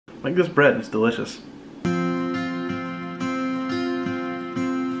Like this bread is delicious.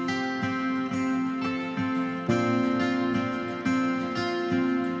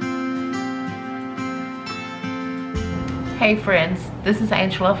 Hey friends, this is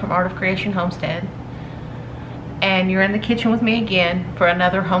Angela from Art of Creation Homestead, and you're in the kitchen with me again for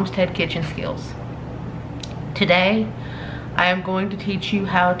another Homestead kitchen skills. Today I am going to teach you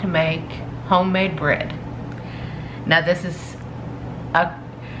how to make homemade bread. Now this is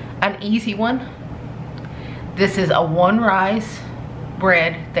an easy one. This is a one rice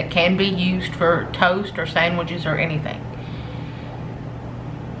bread that can be used for toast or sandwiches or anything.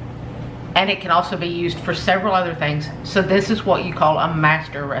 And it can also be used for several other things. So this is what you call a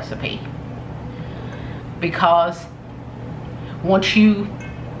master recipe, because once you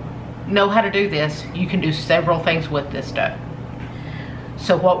know how to do this, you can do several things with this dough.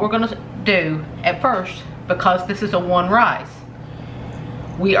 So what we're going to do at first, because this is a one rice,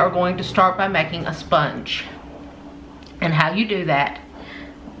 we are going to start by making a sponge. And how you do that,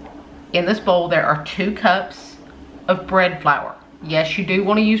 in this bowl there are 2 cups of bread flour. Yes, you do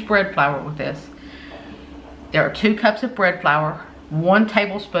want to use bread flour with this. There are 2 cups of bread flour, 1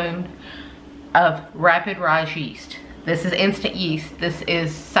 tablespoon of rapid rise yeast. This is instant yeast. This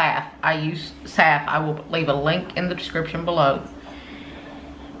is SAF. I use SAF. I will leave a link in the description below.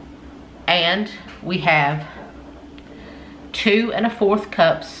 And we have 2 1/4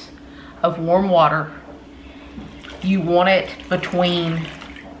 cups of warm water. You want it between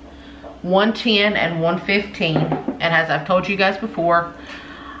 110 and 115, and as I've told you guys before,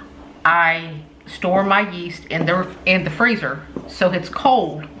 I store my yeast in the freezer, so it's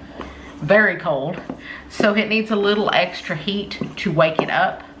cold, very cold, so it needs a little extra heat to wake it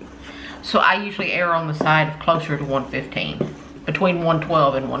up. So I usually err on the side of closer to 115, between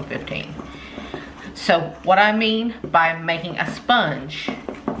 112 and 115. So what I mean by making a sponge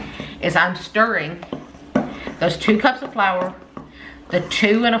is I'm stirring those 2 cups of flour, the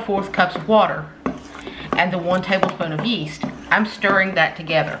 2 1/4 cups of water, and the 1 tablespoon of yeast. I'm stirring that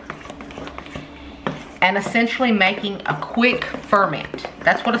together and essentially making a quick ferment.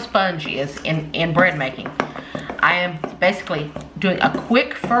 That's what a sponge is in bread making. I am basically doing a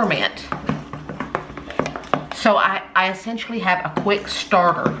quick ferment. So I essentially have a quick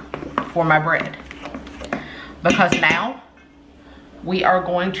starter for my bread, because now we are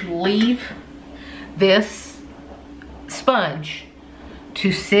going to leave this sponge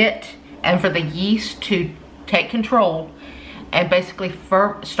to sit and for the yeast to take control and basically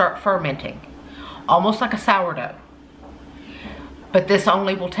start fermenting, almost like a sourdough. But this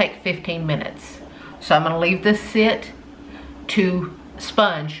only will take 15 minutes. So I'm going to leave this sit to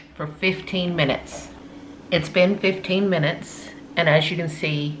sponge for 15 minutes. It's been 15 minutes, and as you can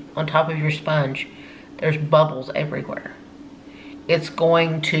see on top of your sponge, there's bubbles everywhere. It's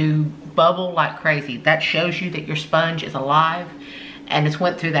going to bubble like crazy. That shows you that your sponge is alive and it's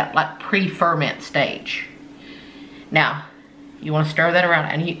went through that like pre-ferment stage. Now, you want to stir that around,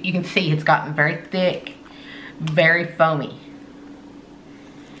 and you can see it's gotten very thick, very foamy.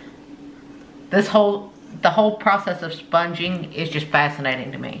 The whole process of sponging is just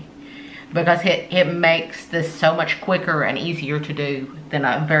fascinating to me, because it makes this so much quicker and easier to do than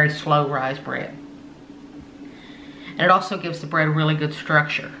a very slow rise bread. And it also gives the bread really good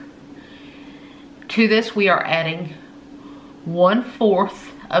structure. To this we are adding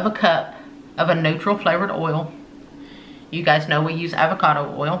 1/4 of a cup of a neutral flavored oil. You guys know we use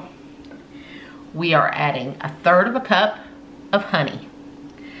avocado oil. We are adding 1/3 of a cup of honey.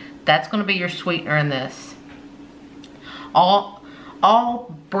 That's going to be your sweetener in this. All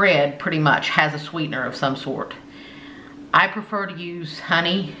bread pretty much has a sweetener of some sort. I prefer to use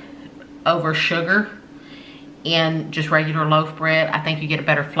honey over sugar in just regular loaf bread. I think you get a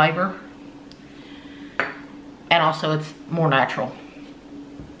better flavor, and also it's more natural.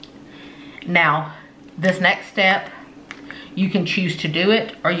 Now, this next step, you can choose to do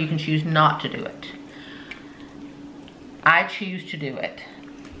it or you can choose not to do it. I choose to do it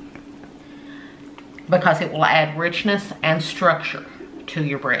because it will add richness and structure to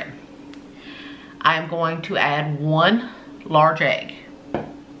your bread. I'm going to add 1 large egg.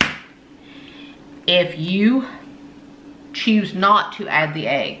 If you choose not to add the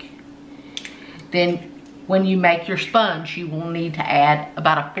egg, then when you make your sponge, you will need to add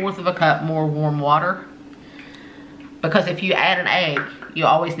about 1/4 of a cup more warm water, because if you add an egg, you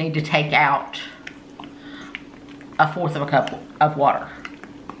always need to take out 1/4 of a cup of water.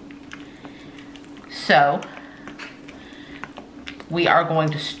 So we are going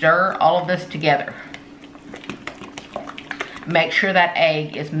to stir all of this together. Make sure that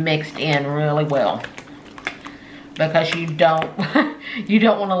egg is mixed in really well, because you don't you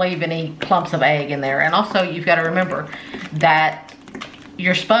don't want to leave any clumps of egg in there. And also you've got to remember that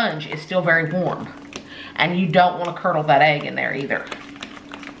your sponge is still very warm, and you don't want to curdle that egg in there either.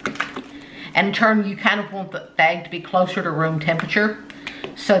 And in turn, you kind of want the egg to be closer to room temperature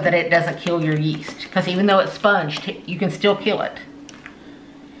so that it doesn't kill your yeast, because even though it's sponged, you can still kill it.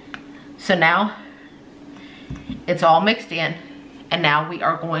 So now it's all mixed in, and now we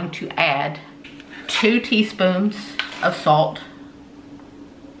are going to add 2 teaspoons of salt.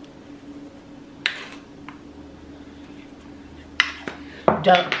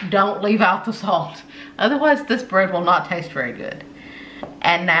 Don't leave out the salt. Otherwise, this bread will not taste very good.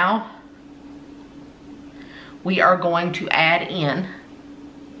 And now we are going to add in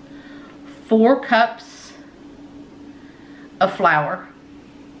 4 cups of flour.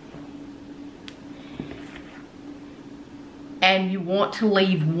 And you want to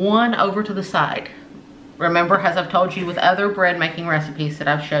leave 1 over to the side. Remember, as I've told you with other bread making recipes that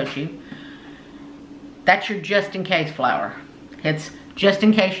I've showed you, that's your just in case flour. It's just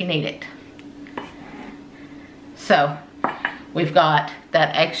in case you need it. So we've got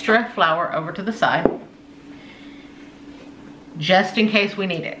that extra flour over to the side, just in case we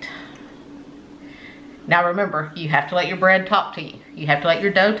need it. Now remember, you have to let your bread talk to you. You have to let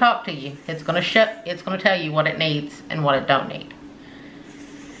your dough talk to you. It's gonna tell you what it needs and what it don't need.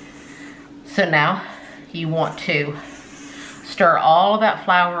 So now you want to stir all of that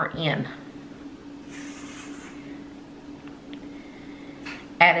flour in.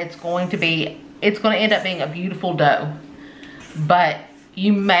 And it's going to end up being a beautiful dough. But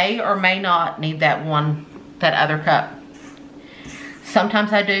you may or may not need that other cup.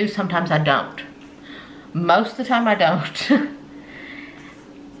 Sometimes I do, sometimes I don't. Most of the time I don't.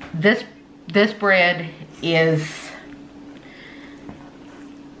 This bread is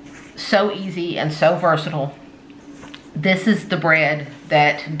so easy and so versatile. This is the bread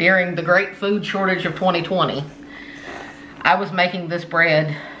that during the great food shortage of 2020, I was making this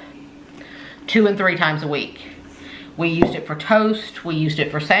bread 2 and 3 times a week. We used it for toast, we used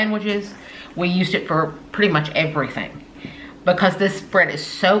it for sandwiches, we used it for pretty much everything. Because this bread is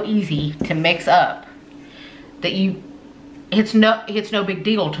so easy to mix up that it's no big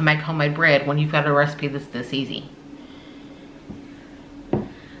deal to make homemade bread when you've got a recipe that's this easy.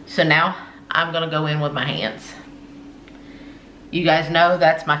 So now I'm gonna go in with my hands. You guys know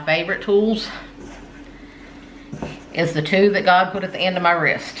that's my favorite tools, is the 2 that God put at the end of my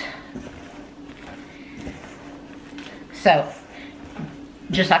wrist. So,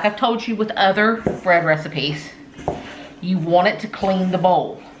 just like I've told you with other bread recipes, you want it to clean the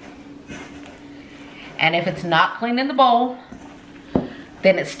bowl. And if it's not cleaning the bowl,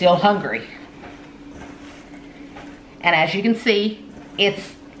 then it's still hungry. And as you can see,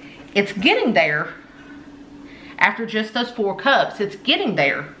 it's getting there. After just those 4 cups, it's getting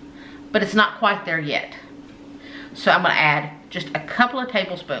there, but it's not quite there yet. So I'm gonna add just a couple of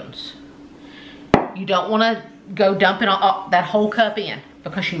tablespoons. You don't wanna go dumping that whole cup in,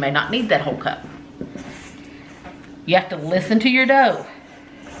 because you may not need that whole cup. You have to listen to your dough.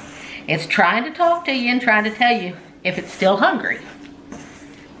 It's trying to talk to you and trying to tell you if it's still hungry.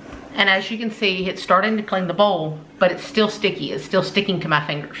 And as you can see, it's starting to clean the bowl, but it's still sticky. It's still sticking to my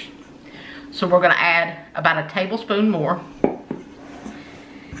fingers. So we're gonna add about a tablespoon more,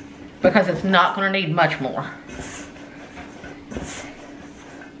 because it's not gonna need much more.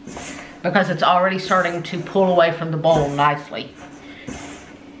 Because it's already starting to pull away from the bowl nicely.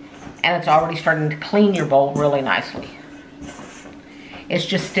 And it's already starting to clean your bowl really nicely. It's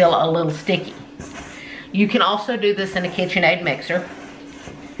just still a little sticky. You can also do this in a KitchenAid mixer.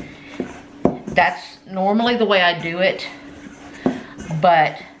 That's normally the way I do it,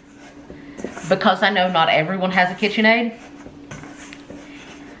 but because I know not everyone has a KitchenAid,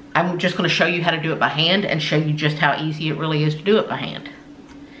 I'm just going to show you how to do it by hand and show you just how easy it really is to do it by hand.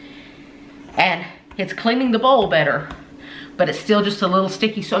 And it's cleaning the bowl better, but it's still just a little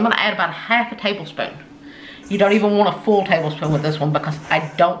sticky, so I'm going to add about ½ tablespoon. You don't even want a full tablespoon with this one, because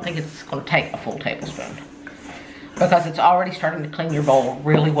I don't think it's going to take a full tablespoon, because it's already starting to clean your bowl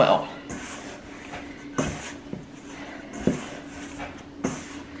really well.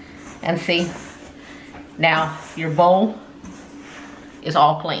 And see, now your bowl is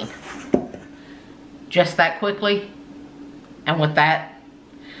all clean. Just that quickly, and with that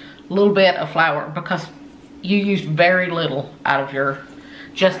little bit of flour, because you used very little out of your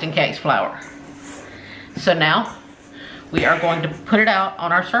just in case flour. So now we are going to put it out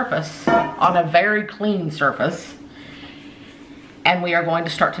on our surface, on a very clean surface, and we are going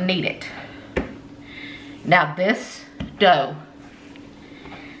to start to knead it. Now this dough,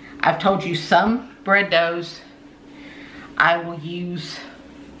 I've told you some bread doughs I will use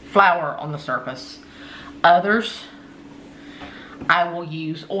flour on the surface. Others, I will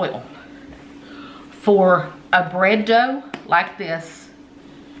use oil. For a bread dough like this,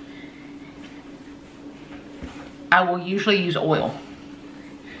 I will usually use oil.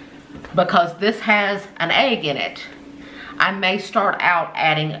 Because this has an egg in it, I may start out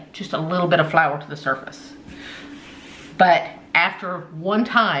adding just a little bit of flour to the surface. But after one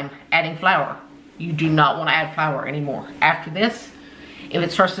time adding flour, you do not want to add flour anymore. After this, if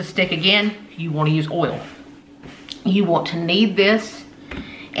it starts to stick again, you want to use oil. You want to knead this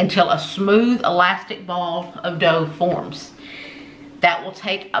until a smooth, elastic ball of dough forms. That will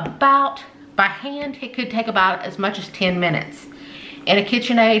take about, by hand, it could take about as much as 10 minutes. In a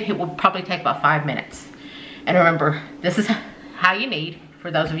KitchenAid, it will probably take about 5 minutes. And remember, this is how you knead, for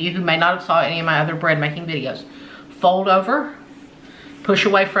those of you who may not have saw any of my other bread making videos. Fold over, push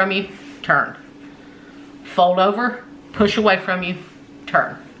away from you, turn. Fold over, push away from you,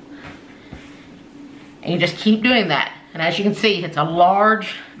 turn. And you just keep doing that. And as you can see, it's a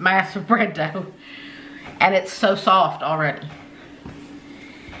large mass of bread dough. And it's so soft already.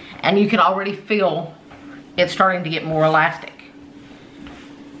 And you can already feel it starting to get more elastic.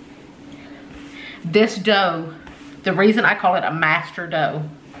 This dough, the reason I call it a master dough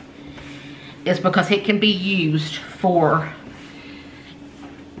is because it can be used for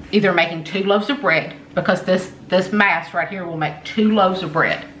either making 2 loaves of bread, because this mass right here will make 2 loaves of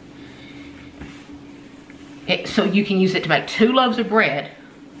bread. So you can use it to make 2 loaves of bread,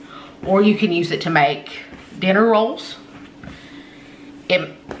 or you can use it to make dinner rolls.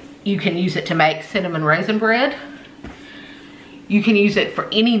 You can use it to make cinnamon raisin bread. You can use it for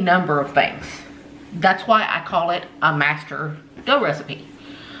any number of things. That's why I call it a master dough recipe.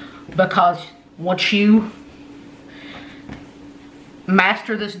 Because once you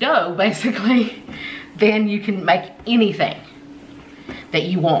master this dough, basically, then you can make anything that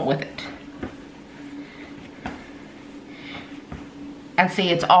you want with it. And see,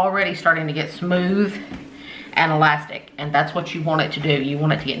 it's already starting to get smooth and elastic. And that's what you want it to do. You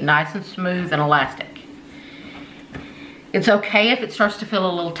want it to get nice and smooth and elastic. It's okay if it starts to feel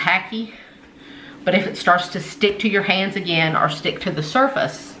a little tacky. But if it starts to stick to your hands again or stick to the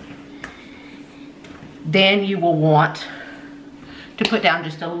surface, then you will want to put down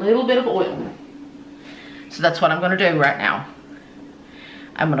just a little bit of oil. So that's what I'm going to do right now.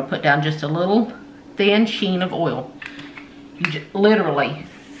 I'm going to put down just a little thin sheen of oil. You just, literally,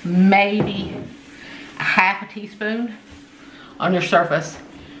 maybe a half a teaspoon on your surface.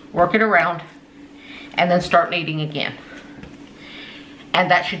 Work it around and then start kneading again. And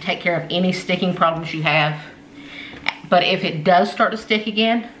that should take care of any sticking problems you have. But if it does start to stick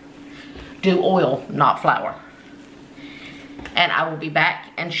again, do oil, not flour. And I will be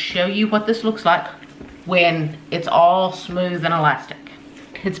back and show you what this looks like when it's all smooth and elastic.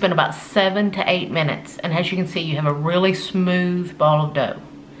 It's been about 7 to 8 minutes. And as you can see, you have a really smooth ball of dough.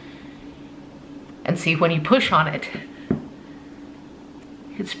 And see, when you push on it,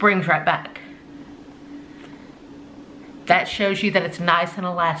 it springs right back. That shows you that it's nice and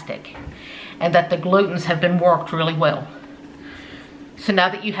elastic and that the glutens have been worked really well. So now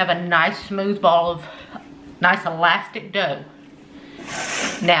that you have a nice smooth ball of nice elastic dough,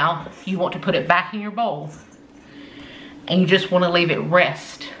 now you want to put it back in your bowl and you just want to leave it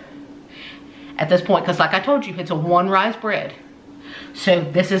rest at this point, because like I told you, it's a 1 rise bread. So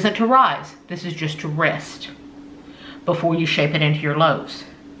this isn't to rise, this is just to rest before you shape it into your loaves.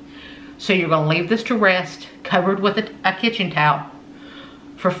 So you're going to leave this to rest, covered with a kitchen towel,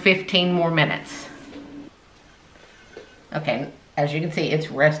 for 15 more minutes. Okay, as you can see,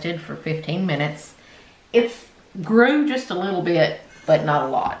 it's rested for 15 minutes. It's grew just a little bit, but not a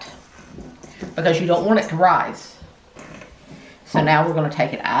lot, because you don't want it to rise. So now we're going to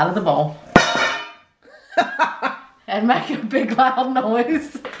take it out of the bowl and make a big loud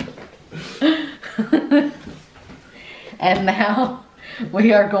noise. And now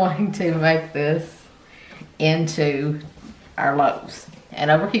we are going to make this into our loaves. And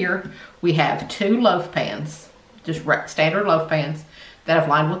over here we have 2 loaf pans, just standard loaf pans that I've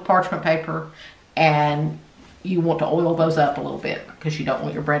lined with parchment paper, and you want to oil those up a little bit because you don't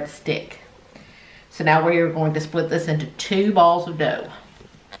want your bread to stick. So now we are going to split this into 2 balls of dough.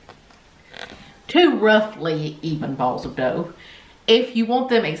 2 roughly even balls of dough. If you want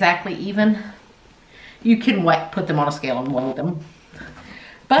them exactly even, you can put them on a scale and weigh them.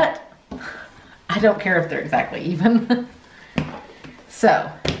 But I don't care if they're exactly even. So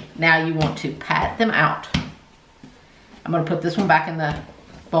now you want to pat them out. I'm going to put this one back in the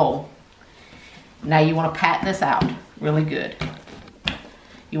bowl. Now you want to pat this out really good.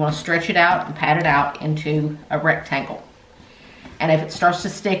 You want to stretch it out and pat it out into a rectangle. And if it starts to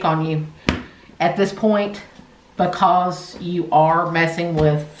stick on you, at this point, because you are messing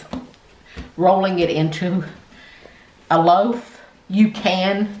with rolling it into a loaf, you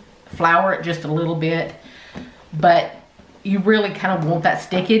can flour it just a little bit, but you really kind of want that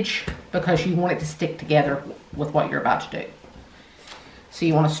stickage because you want it to stick together with what you're about to do. So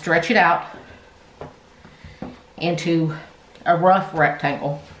you want to stretch it out into a rough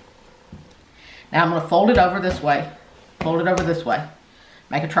rectangle. Now I'm going to fold it over this way,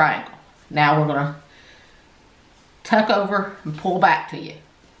 make a triangle. Now we're going to tuck over and pull back to you.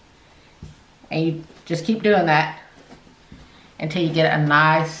 And you just keep doing that until you get a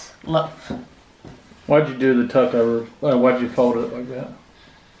nice loaf. Why'd you do the tuck over? Why'd you fold it like that?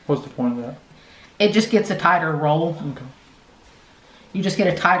 What's the point of that? It just gets a tighter roll. Okay. You just get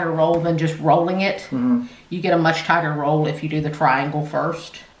a tighter roll than just rolling it. Mm-hmm. You get a much tighter roll if you do the triangle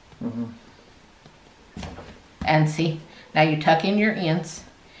first. Mm-hmm. And see, now you tuck in your ends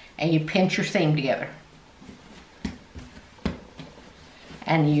and you pinch your seam together.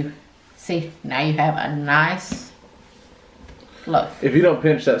 And you see, now you have a nice loaf. If you don't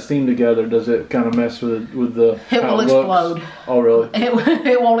pinch that seam together, does it kind of mess with the It will explode. Oh, really?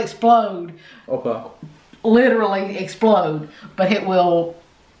 It won't explode. Okay. Literally explode, but it will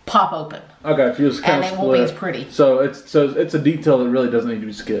pop open. I got you. It's kind and of it won't be as pretty. So it's a detail that really doesn't need to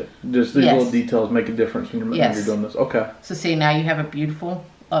be skipped. Just these little details make a difference when you're doing this. Okay. So see, now you have a beautiful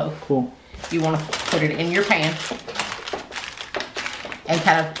loaf. Cool. You want to put it in your pan and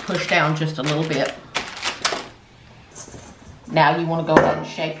kind of push down just a little bit. Now you want to go ahead and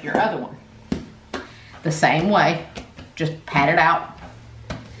shape your other one the same way. Just pat it out.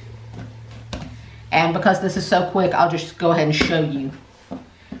 And because this is so quick, I'll just go ahead and show you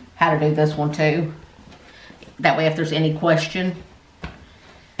how to do this one too. That way if there's any question,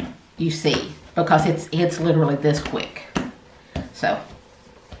 you see. Because it's literally this quick. So,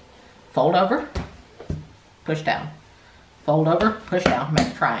 fold over, push down. Fold over, push down, make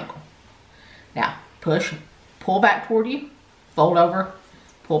a triangle. Now, push, pull back toward you, fold over,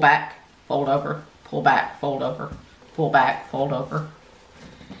 pull back, fold over, pull back, fold over, pull back, fold over,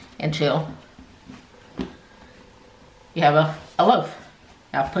 until you have a loaf.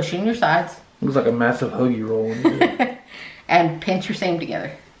 Now push in your sides. Looks like a massive hoagie roll when you do it. And pinch your seam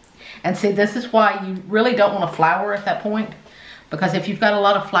together. And see, this is why you really don't want to flour at that point. Because if you've got a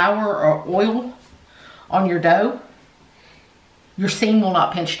lot of flour or oil on your dough, your seam will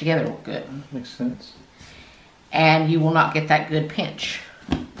not pinch together real good. Makes sense. And you will not get that good pinch.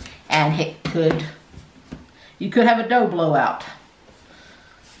 And you could have a dough blowout.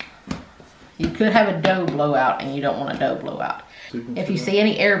 You could have a dough blowout, and you don't want a dough blowout. If you see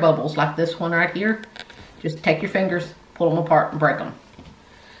any air bubbles like this one right here, just take your fingers, pull them apart, and break them.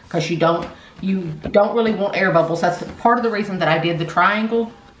 Because you don't really want air bubbles. That's part of the reason that I did the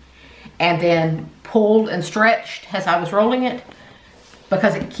triangle and then pulled and stretched as I was rolling it,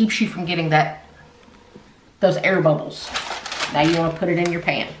 because it keeps you from getting those air bubbles. Now you want to put it in your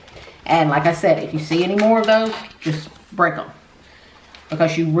pan. And like I said, if you see any more of those, just break them.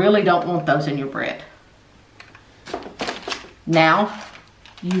 Because you really don't want those in your bread. Now,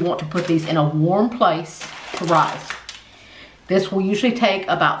 you want to put these in a warm place to rise. This will usually take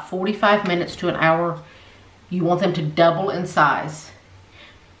about 45 minutes to an hour. You want them to double in size.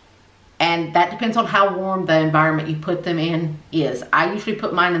 And that depends on how warm the environment you put them in is. I usually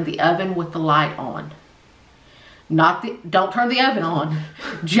put mine in the oven with the light on. Don't turn the oven on,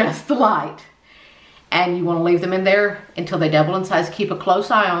 just the light. And you want to leave them in there until they double in size. Keep a close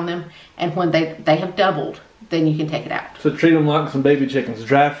eye on them. And when they have doubled, then you can take it out. So treat them like some baby chickens,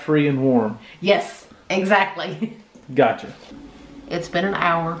 draft free and warm. Yes, exactly. Gotcha. It's been an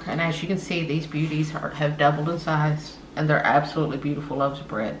hour, and as you can see, these beauties have doubled in size, and they're absolutely beautiful loaves of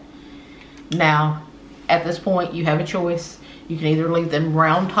bread. Now, at this point, you have a choice. You can either leave them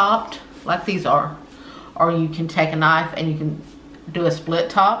round topped, like these are, or you can take a knife and you can do a split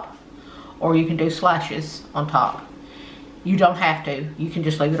top, or you can do slashes on top. You don't have to. You can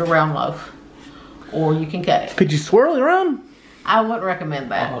just leave it a round loaf, or you can cut it. Could you swirl it around? I wouldn't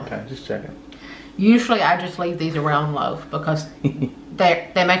recommend that. Oh, okay, just checking. Usually I just leave these a round loaf because they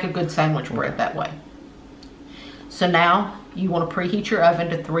make a good sandwich bread that way. So now you want to preheat your oven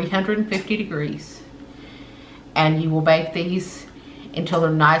to 350 degrees. And you will bake these until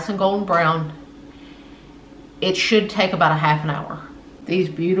they're nice and golden brown. It should take about a half an hour. These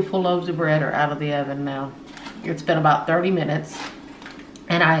beautiful loaves of bread are out of the oven now. It's been about 30 minutes.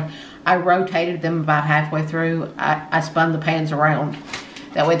 And I rotated them about halfway through. I spun the pans around.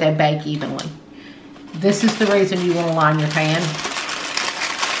 That way they bake evenly. This is the reason you want to line your pan,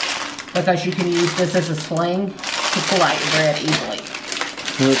 because you can use this as a sling to pull out your bread easily.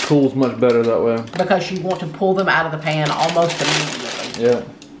 And it cools much better that way. Because you want to pull them out of the pan almost immediately. Yeah.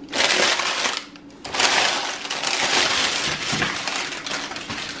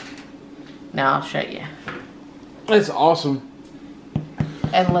 Now I'll show you. It's awesome.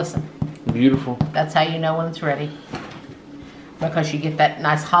 And listen. Beautiful. That's how you know when it's ready. Because you get that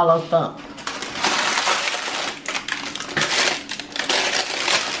nice hollow thump.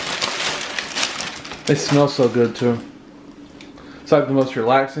 They smell so good too. It's like the most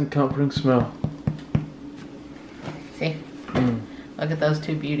relaxing, comforting smell. See? Look at those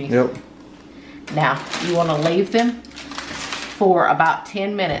two beauties. Yep. Now, you want to leave them for about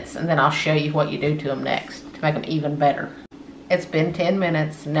 10 minutes, and then I'll show you what you do to them next to make them even better. It's been 10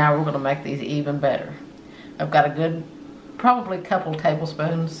 minutes. Now we're going to make these even better. I've got a good, probably a couple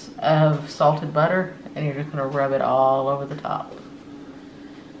tablespoons of salted butter, and you're just going to rub it all over the top.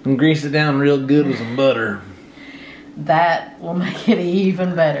 And grease it down real good with some butter. That will make it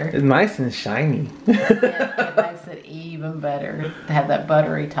even better. It's nice and shiny. It makes it even better to have that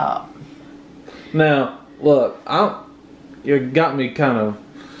buttery top. Now, look, you got me kind of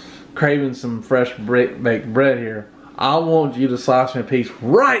craving some fresh baked bread here. I want you to slice me a piece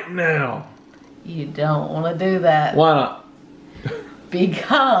right now. You don't want to do that. Why not?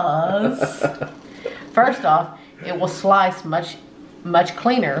 Because, first off, it will slice much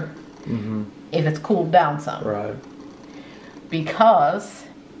cleaner if it's cooled down some. Right. Because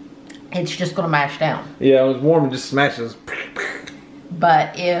it's just going to mash down. Yeah, it was warm and just smashes.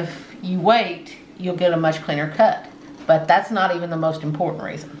 But if you wait, you'll get a much cleaner cut. But that's not even the most important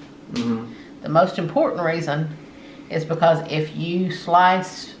reason. The most important reason is because if you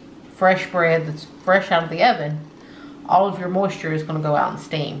slice fresh bread that's fresh out of the oven, all of your moisture is going to go out in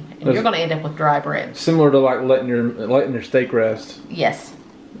steam, and you're going to end up with dry bread. Similar to like letting your steak rest. Yes.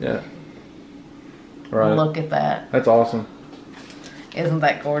 Yeah. Right. Look at that. That's awesome. Isn't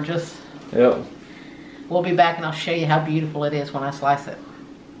that gorgeous? Yep. We'll be back and I'll show you how beautiful it is when I slice it.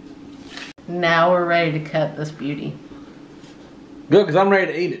 Now we're ready to cut this beauty. Good, because I'm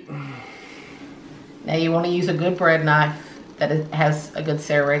ready to eat it. Now you want to use a good bread knife that has a good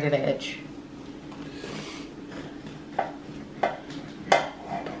serrated edge.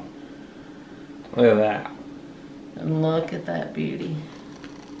 Look at that. And look at that beauty.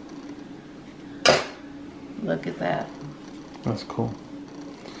 Look at that. That's cool.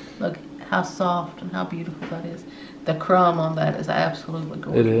 Look how soft and how beautiful that is. The crumb on that is absolutely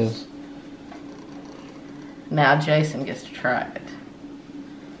gorgeous. It is. Now Jason gets to try it.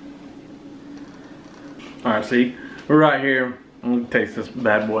 Alright, see? We're right here. I'm going to taste this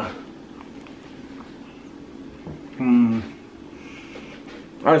bad boy.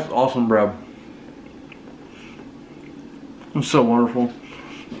 That's awesome bread. It's so wonderful.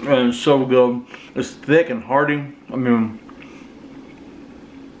 And it's so good. It's thick and hearty. I mean,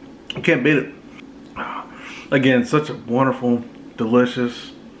 you can't beat it. Again, such a wonderful,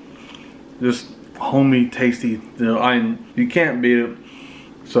 delicious, just homey, tasty. You can't beat it.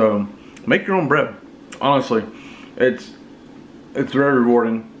 So make your own bread. Honestly, it's very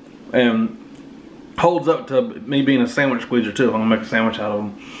rewarding and holds up to me being a sandwich squeezer too. I'm gonna make a sandwich out of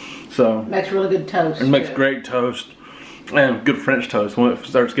them. So makes really good toast. It makes great toast. And good French toast. When it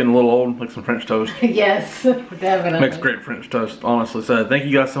starts getting a little old, like some French toast. Yes, definitely. Makes great French toast, honestly. So thank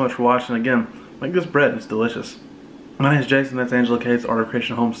you guys so much for watching. Again, make this bread. It's delicious. My name is Jason. That's Angela Kate's Art of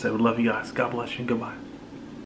Creation Homestead. We love you guys. God bless you and goodbye.